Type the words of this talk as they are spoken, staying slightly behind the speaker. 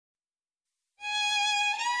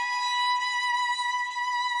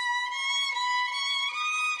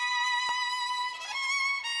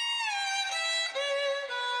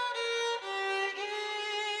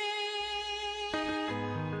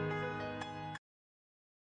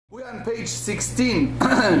On page 16,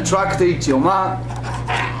 Tractate Yoma,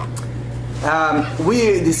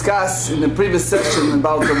 we discussed in the previous section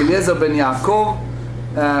about Rabbi ben Yaakov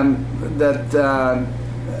that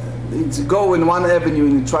it's go in one avenue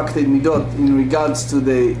in the Tractate Midot in regards to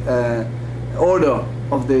the order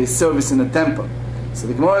of the service in the temple. So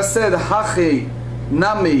the Gemara said, Hachi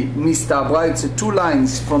Nami Mistabra, it's two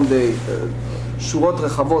lines from the Shurot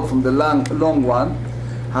Rechavot, from the long one.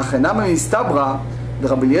 Hachi Nami Mistabra, the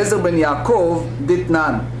Rabbi ben Yaakov did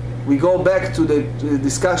none. We go back to the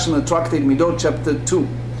discussion of Tractate Midot, chapter 2.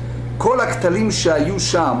 Kol haktalim shayu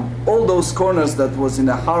sham, all those corners that was in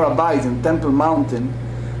the Har Habayit, in Temple Mountain,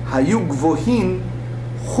 hayu gvohin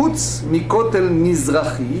chutz mikotel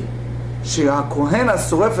mizrachi, שהכהן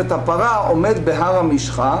השורף את הפרה עומד בהר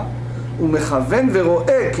המשחה ומכוון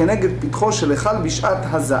ורואה כנגד פתחו של היכל בשעת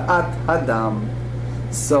הזעת הדם.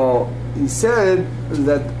 So he said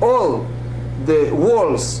that all the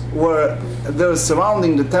walls were there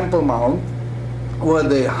surrounding the Temple Mount were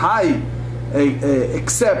the high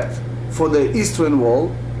except for the eastern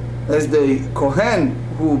wall, as the Kohen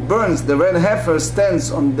who burns the red heifer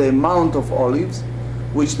stands on the Mount of Olives,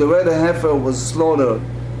 which the red heifer was slaughtered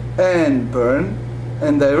and burned,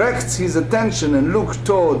 and directs his attention and look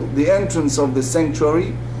toward the entrance of the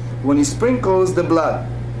sanctuary when he sprinkles the blood.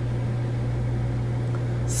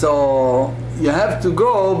 So you have to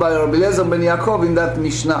go by Rabbi ben Yaakov in that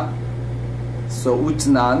Mishnah. So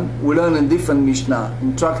Utnan, we learn a different Mishnah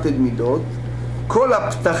in Tractate Midot. Kol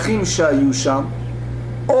haptachim shayu sham,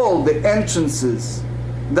 all the entrances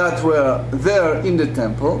that were there in the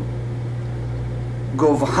temple,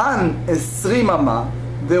 Govhan 20 ama,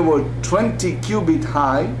 they were 20 cubit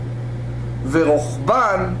high,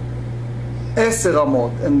 Verochban 10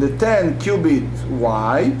 amot, and the 10 cubit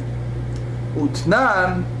wide,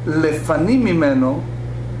 Utnan lefanim mimeno,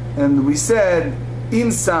 and we said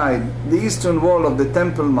inside the eastern wall of the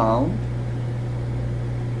Temple Mount,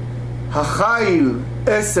 Hachail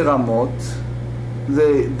 10 amot,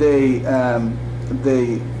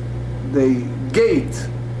 the gate,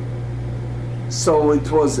 so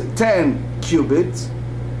it was 10 cubits,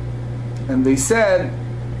 and they said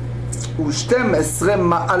Ushtem esrem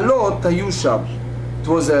ma'alot hayu sham. It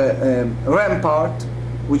was a rampart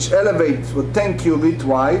which elevates with 10 cubit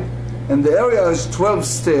wide, and the area is 12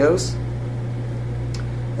 stairs,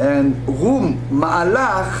 and rum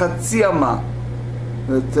ma'ala chatzi ama,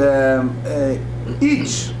 that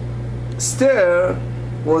each stair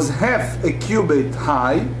was half a cubit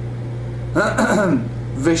high,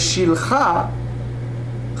 veshilcha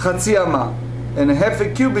chatzi ama, and half a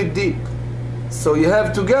cubit deep. So you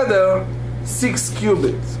have together 6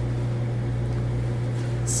 cubits.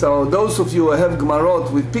 So those of you who have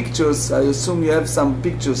Gemarot with pictures, I assume you have some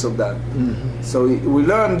pictures of that. Mm-hmm. So we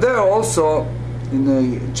learn there also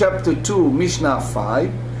in chapter 2, Mishnah 5,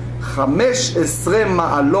 15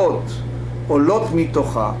 ma'alot olot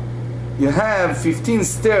mitocha. You have 15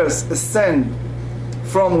 stairs ascend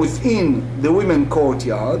from within the women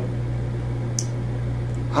courtyard.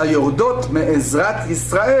 היורדות מעזרת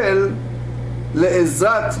ישראל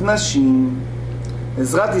לעזרת נשים.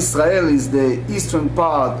 Ezrat Israel is the eastern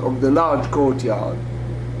part of the large courtyard,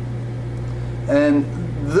 and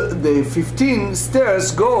the 15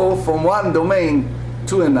 stairs go from one domain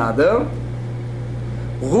to another.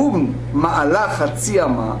 Rum ma'ala chatzi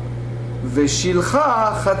ama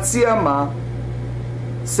veshilcha chatzi ama,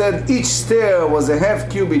 said each stair was a half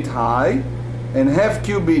cubit high and half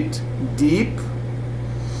cubit deep.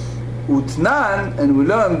 Utnan, and we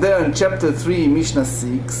learn there in chapter 3, Mishnah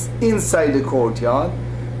 6, inside the courtyard,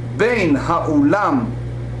 Bein ha'ulam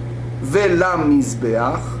ve'lam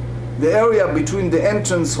mizbeach, the area between the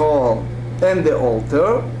entrance hall and the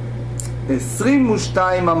altar, 22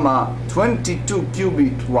 ama, 22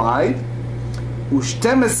 cubit wide,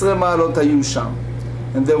 U12 ma'alot hayu sham,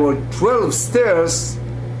 and there were 12 stairs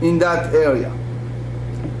in that area.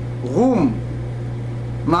 Rum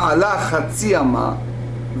ma'ala chatzi ama,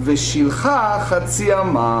 Veshilcha chatzi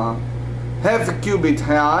ama, half a cubit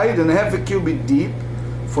high and half a cubit deep,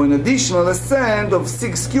 for an additional ascent of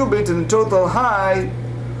 6 cubits and a total height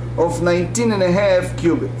of 19.5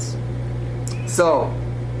 cubits. So,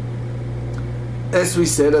 as we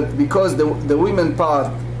said, that because the women part,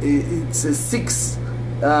 it's a 6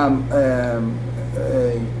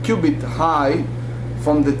 cubit high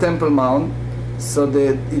from the Temple Mount, so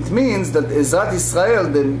that it means that Ezrat Israel,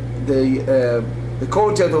 the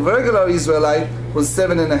courtyard of regular Israelite was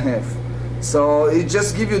 7.5. So it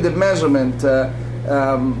just gives you the measurement.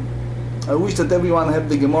 I wish that everyone had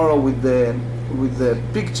the Gemara with the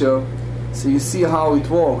picture, so you see how it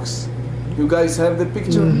works. You guys have the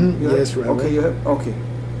picture? Mm-hmm. Yes, Rabbi. Okay, you have. Okay.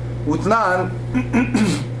 Utnan,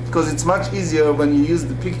 because it's much easier when you use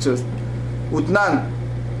the pictures. Utnan,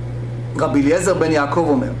 Rabbi Eliezer ben Yaakov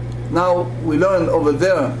Omer. Now we learn over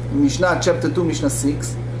there, Mishnah chapter 2, Mishnah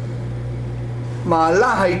 6.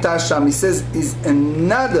 Ma'ala hayta sham, he says, is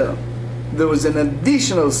another, there was an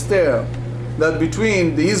additional stair that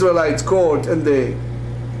between the Israelites' court and the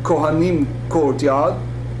Kohanim courtyard.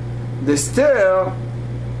 The stair,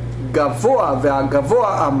 gavoa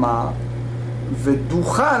ve'agavoa ama,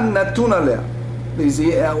 ve'duchan natun alea. There is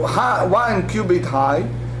a 1 cubit high,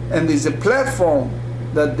 and there is a platform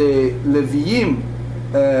that the Leviim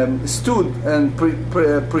stood and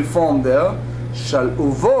performed there.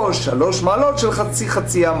 Uvo shalosh malot shel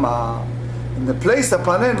chatzi ama. And the place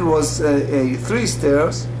upon it was 3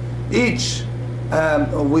 stairs, each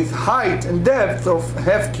with height and depth of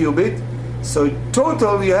half cubit. So in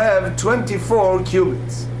total you have 24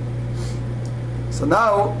 cubits. So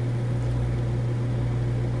now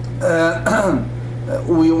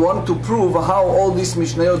we want to prove how all these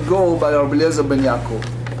Mishnayot go by Rabbi Eliezer ben Yaakov.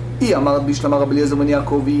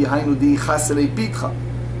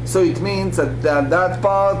 So it means that that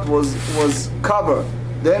part was covered,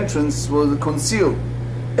 the entrance was concealed.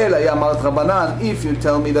 If you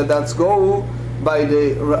tell me that that's go by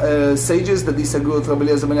the sages that disagree with Rabbi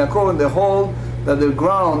Eliezer ben Yaakov, and they hold that the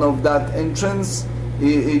ground of that entrance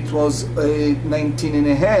it was 19 and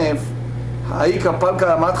a half.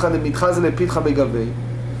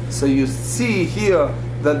 So you see here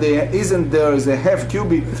that there is a half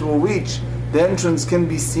cubit through which the entrance can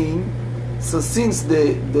be seen. So since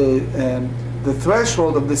the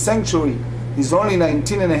threshold of the sanctuary is only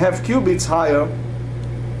 19 and a half cubits higher,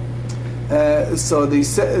 so they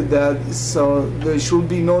said that there should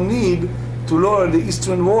be no need to lower the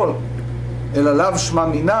eastern wall. Elalav shma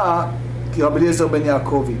mina ki Rabbi Eliezer ben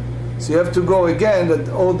Yaakovi. So you have to go again that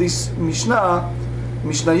all these Mishnayot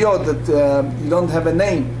that you don't have a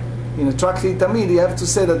name in a Tractate Talmud, you have to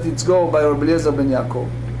say that it's go by Rabbi Eliezer ben Yaakov.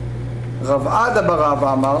 Rav Ada bar Rava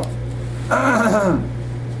Amar.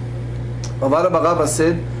 Rav Ada bar Rava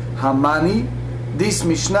said, Hamani, this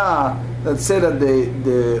Mishnah that said that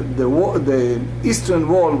the eastern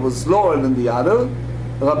wall was lower than the other,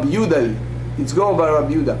 Rabbi Yudai, it's go by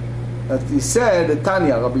Rabbi Yuda. That he said,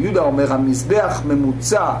 Tanya, Rabbi Yuda Omer, HaMizbeach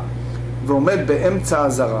memutza v'omed be'emtza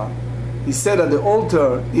hazara. He said that the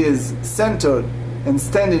altar is centered and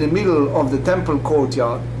stand in the middle of the temple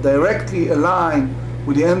courtyard, directly aligned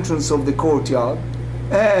with the entrance of the courtyard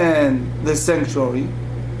and the sanctuary.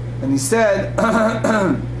 And he said,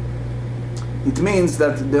 it means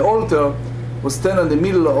that the altar was stand in the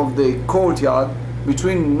middle of the courtyard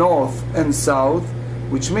between north and south,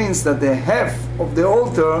 which means that the half of the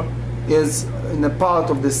altar is in the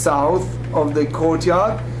part of the south of the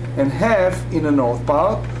courtyard and half in the north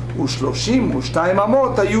part. ו32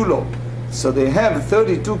 אמות היו לו. So they have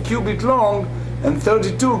 32 cubit long and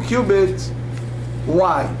 32 cubits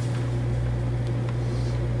wide.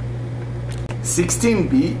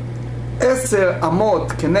 16b, 10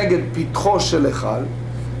 אמות כנגד פתחו של היכל.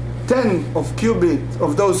 10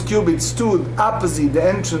 of those cubits stood opposite the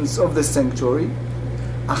entrance of the sanctuary.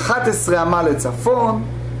 11 אמה לצפון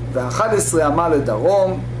ו11 אמה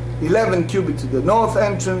לדרום. 11 cubits to the north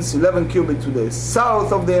entrance, 11 cubits to the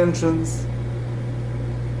south of the entrance.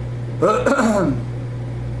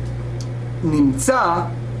 נמצא,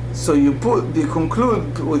 so you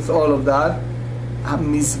conclude with all of that,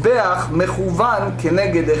 המזבח מכוון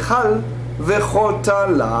כנגד היכל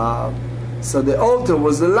וחוטליו. So the altar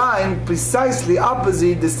was aligned precisely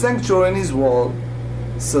opposite the sanctuary and his wall.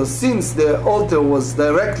 So since the altar was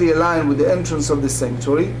directly aligned with the entrance of the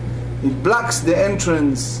sanctuary, it blocks the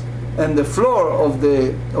entrance and the floor of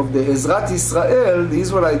the Ezrat Israel, the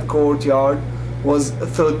Israelite courtyard, was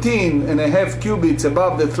 13 and a half cubits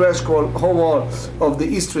above the threshold wall of the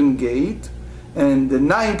eastern gate, and the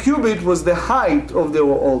 9 cubit was the height of the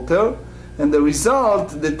altar, and the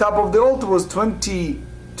result, the top of the altar was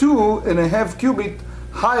 22 and a half cubit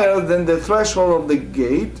higher than the threshold of the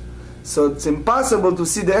gate. So it's impossible to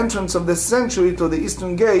see the entrance of the sanctuary to the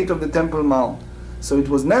eastern gate of the Temple Mount. So it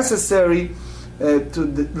was necessary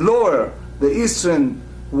to lower the eastern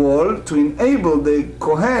wall to enable the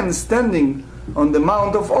Kohen standing on the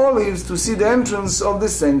Mount of Olives to see the entrance of the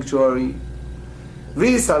sanctuary.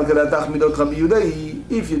 If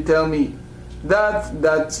you tell me that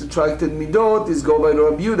Tractate Midot is go by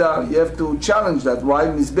Rabbi Yehuda, you have to challenge that. Why?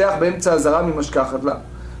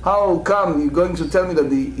 How come you're going to tell me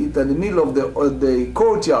that in the middle of the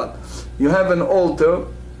courtyard you have an altar?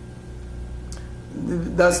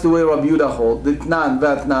 That's the way Rabbi Yehuda holds. Ditnan,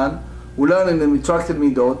 Vatnan, we learn in the Tractate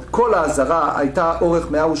midot, כל העזרה הייתה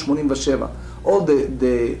אורך 187. All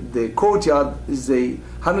the courtyard is a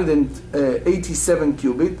 187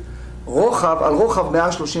 cubit, רוחב, על רוחב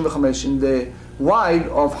 135, in the wide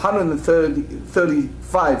of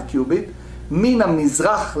 135 cubit, מן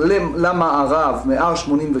המזרח למערב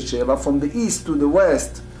 187, from the east to the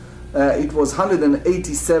west, it was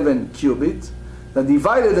 187 cubits, that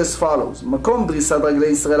divided as follows, מקום דריסת רגלי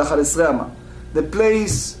ישראל 11 אמה, the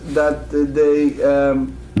place that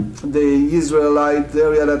the Israelite, the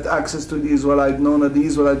area that access to the Israelite, known as the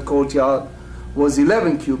Israelite courtyard, was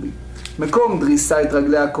 11 cubit. מקום דריסת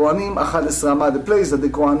רגלי הכהנים 11 אמה, the place that the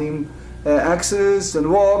Kohanim access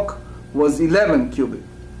and walk was 11 cubit.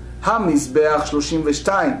 המזבח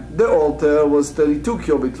 32, the altar was 32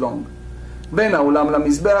 cubit long. בין האולם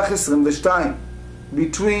למזבח 22.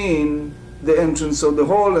 Between the entrance of the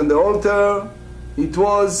hall and the altar, it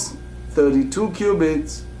was 32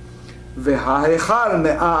 cubits. וההיכל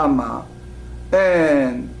 100 אמה,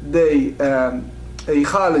 and the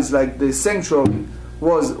היכל is like the sanctuary,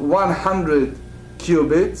 was 100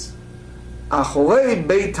 cubits. אחורי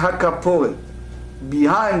בית הכפורת,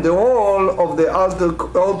 behind the wall of the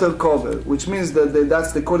altar cover, which means that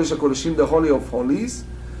that's the Kodesh HaKodeshim, the Holy of Holies,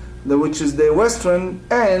 which is the western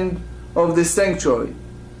end of the sanctuary.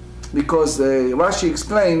 Because Rashi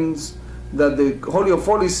explains that the Holy of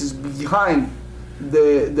Holies is behind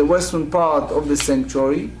the western part of the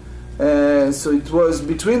sanctuary, so it was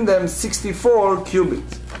between them 64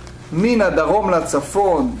 cubits. מן הדרום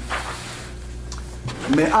לצפון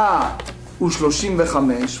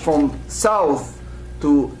 135, from south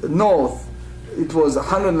to north it was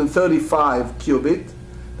 135 cubit,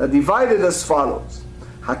 that divided as follows.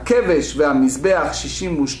 הכבש והמזבח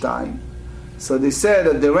 62, so they said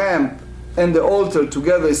that the ramp and the altar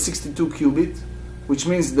together is 62 cubit, which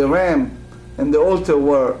means the ramp and the altar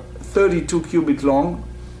were 32 cubit long,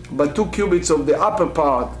 but 2 cubits of the upper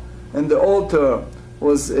part and the altar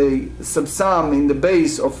was a subsam in the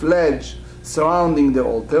base of ledge surrounding the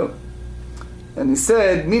altar. And he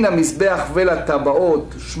said, מן המזבח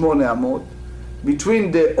ולטבעות 8 אמות,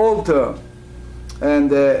 between the altar and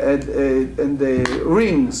the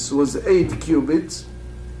rings was 8 cubits.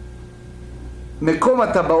 מקום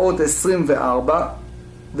הטבעות 24,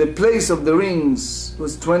 the place of the rings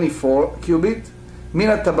was 24 cubit. מן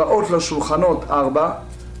הטבעות לשולחנות 4,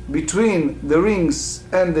 between the rings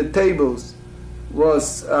and the tables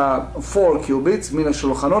was 4 cubits. מן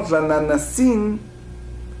השולחנות לננסין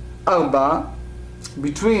 4,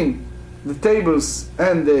 between the tables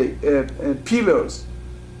and the pillars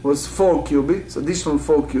was 4 cubits, additional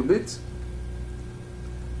 4 cubits.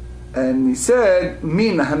 And he said,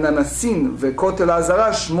 מן הננסין וכותל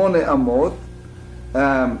העזרה 8 אמות,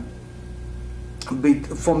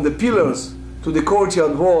 from the pillars to the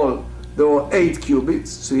courtyard wall there were 8 cubits,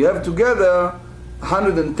 so you have together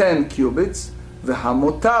 110 cubits.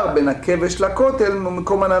 והמותר בין הכבש לכותל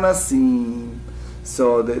ממקום הננסין.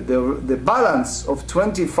 So the balance of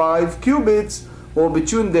 25 cubits were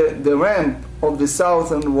between the ramp of the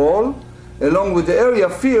southern wall, along with the area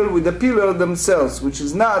filled with the pillar themselves, which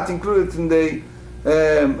is not included in the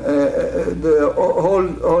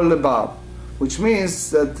whole above, which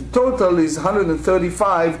means that the total is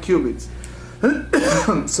 135 cubits.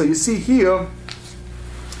 So you see here,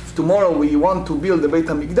 if tomorrow we want to build the Beit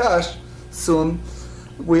HaMikdash, soon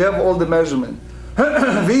we have all the measurement.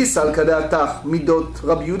 V'isal kadeatach midot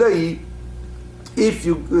Rabbi Yudai. If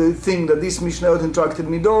you think that this Mishnah in Tractate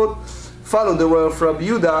midot follow the word of Rabbi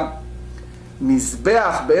Yuda,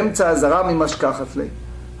 mizbeach be'emtza azara mimashkachat lei.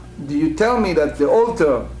 Do you tell me that the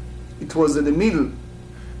altar, it was in the middle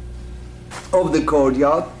of the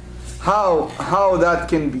courtyard? How that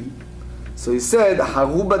can be? So he said,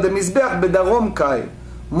 haruba de mizbeach bedarom kai.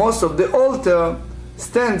 Most of the altar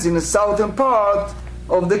stands in the southern part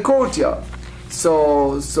of the courtyard.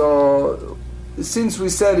 So since we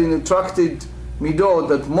said in the Tractate midot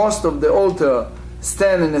that most of the altar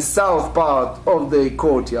stand in the south part of the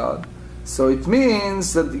courtyard, so it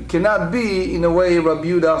means that it cannot be in a way Rabbi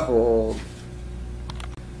Yehuda hold.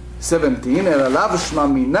 17. אלא לאו שמע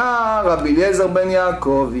מינה רבי אליעזר בן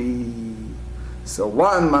יעקבי. So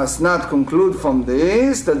one must not conclude from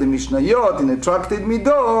this that the Mishnayot in the Tractate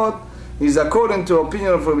midot is according to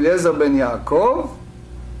opinion of Rabbi Eliezer ben Yaakov.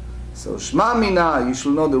 So Shma Mina, you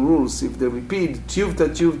should know the rules. If they repeat Tiyuvta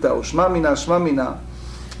Tiyuvta or Shma Mina Shma Mina,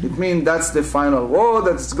 it means that's the final word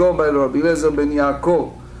that's go by Rabbi Eliezer ben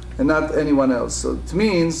Yaakov and not anyone else. So it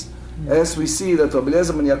means, as we see that Rabbi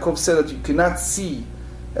Eliezer ben Yaakov said that you cannot see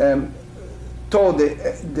toward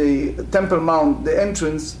the Temple Mount, the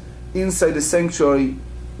entrance inside the sanctuary,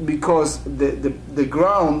 because the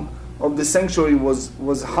ground of the sanctuary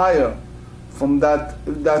was higher from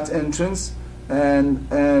that entrance, and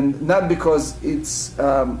not because it's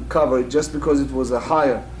covered, just because it was a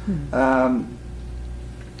higher.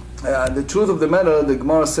 The truth of the matter, the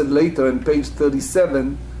Gemara said later in page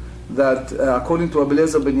 37 that according to Rabbi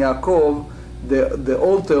Eliezer ben Yaakov, the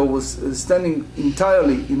altar was standing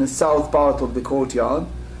entirely in the south part of the courtyard,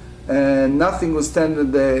 and nothing was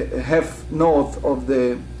standing the half north of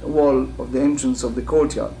the wall of the entrance of the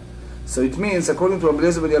courtyard. So it means, according to Rabbi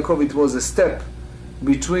Eliezer ben Yaakov, it was a step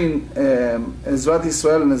between Ezrat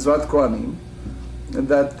Israel and Ezrat Kohanim,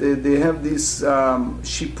 that they have this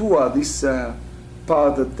shipua, this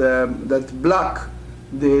part that block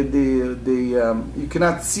you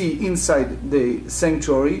cannot see inside the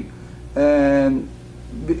sanctuary. And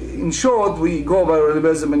in short, we go by Rabbi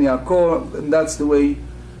Eliezer ben Yaakov, and that's the way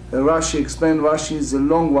Rashi explained. Rashi is a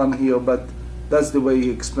long one here, but that's the way he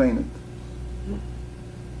explained it.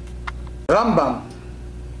 Rambam,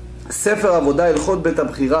 Sefer Avodah Hilchot Bet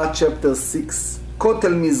HaBchira, chapter 6,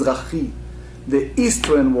 Kotel Mizrachi, the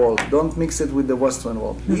eastern wall, don't mix it with the western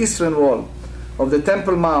wall, the eastern wall of the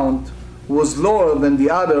Temple Mount was lower than the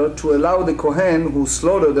other to allow the Kohen who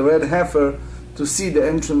slaughtered the red heifer to see the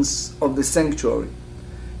entrance of the sanctuary.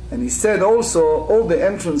 And he said also, all the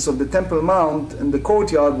entrance of the Temple Mount and the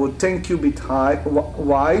courtyard were 10 cubit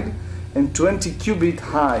wide and 20 cubit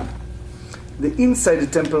high. The inside the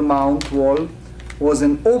Temple Mount wall was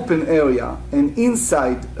an open area, and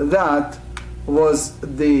inside that was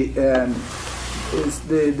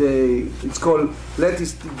it's called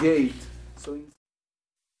lattice gate. So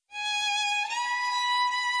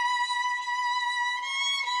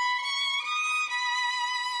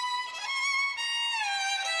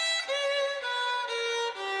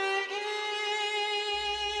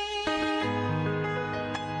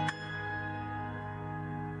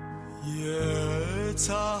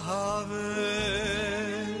Yetzahave